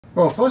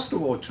Well, first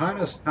of all,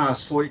 China's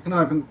path for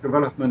economic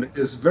development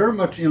is very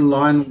much in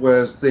line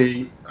with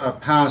the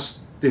path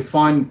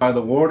defined by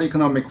the World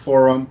Economic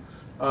Forum,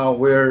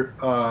 where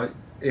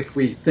if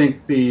we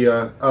think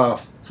the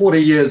 40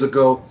 years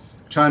ago,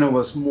 China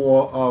was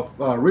more of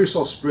a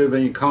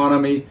resource-driven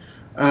economy,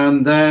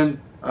 and then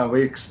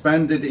we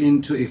expanded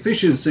into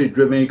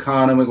efficiency-driven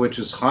economy, which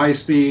is high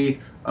speed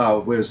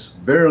with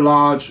very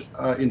large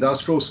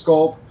industrial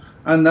scope.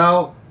 And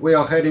now we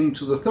are heading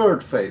to the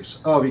third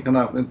phase of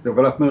economic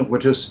development,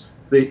 which is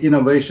the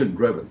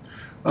innovation-driven.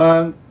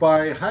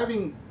 By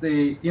having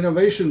the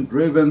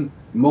innovation-driven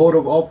mode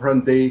of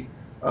operandi,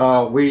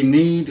 we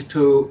need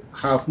to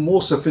have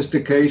more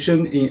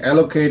sophistication in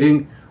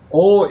allocating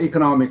all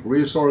economic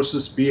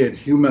resources, be it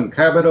human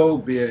capital,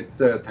 be it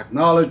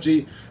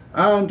technology,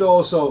 and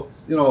also,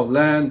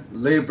 land,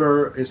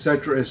 labor,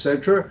 etc.,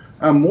 etc.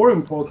 And more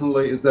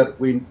importantly, that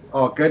we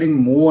are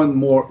getting more and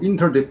more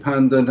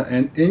interdependent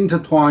and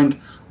intertwined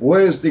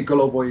with the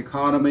global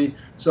economy.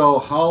 So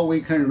how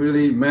we can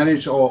really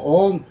manage our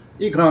own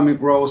economic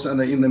growth,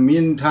 and in the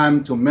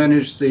meantime, to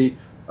manage the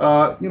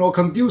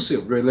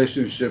conducive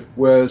relationship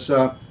with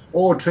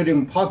all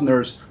trading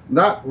partners,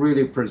 that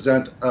really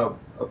present a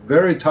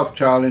very tough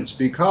challenge,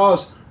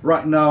 because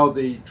right now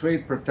the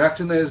trade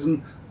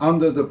protectionism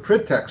under the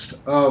pretext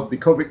of the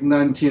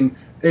COVID-19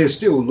 is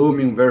still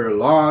looming very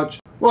large.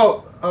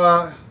 Well,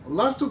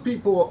 lots of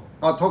people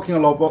are talking a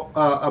lot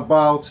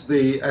about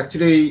the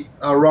actually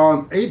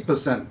around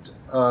 8%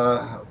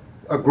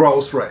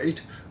 growth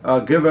rate,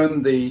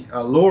 given the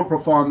lower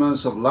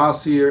performance of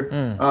last year,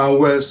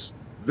 with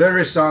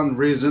very sound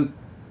reason.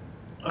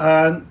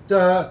 And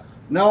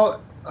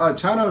now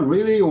China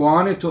really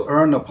wanted to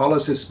earn a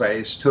policy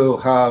space to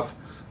have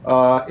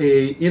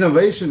a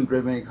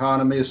innovation-driven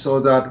economy,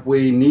 so that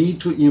we need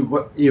to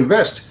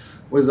invest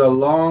with a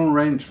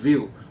long-range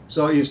view.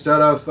 So instead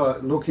of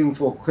looking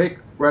for quick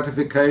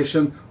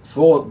gratification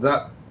for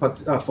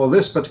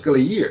this particular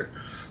year,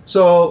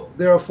 so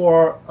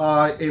therefore,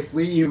 if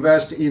we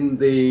invest in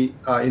the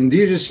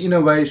indigenous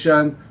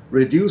innovation,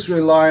 reduce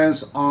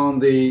reliance on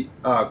the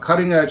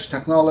cutting-edge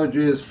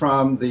technologies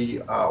from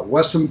the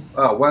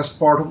west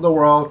part of the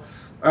world,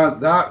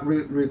 that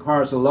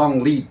requires a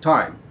long lead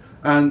time.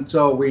 And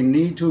so we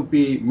need to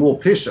be more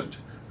patient.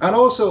 And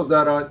also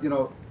that,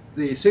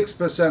 the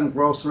 6%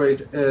 growth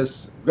rate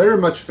is very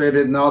much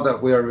faded now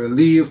that we are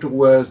relieved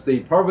with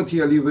the poverty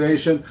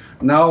alleviation.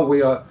 Now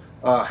we are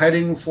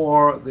heading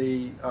for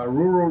the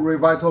rural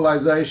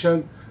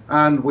revitalization,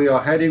 and we are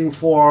heading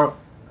for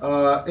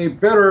a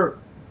better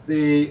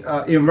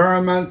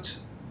environment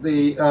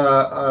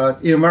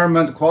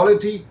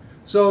quality,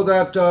 so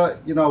that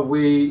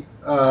we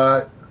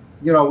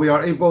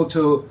are able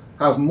to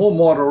have more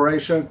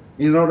moderation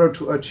in order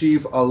to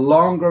achieve a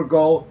longer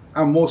goal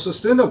and more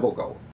sustainable goal.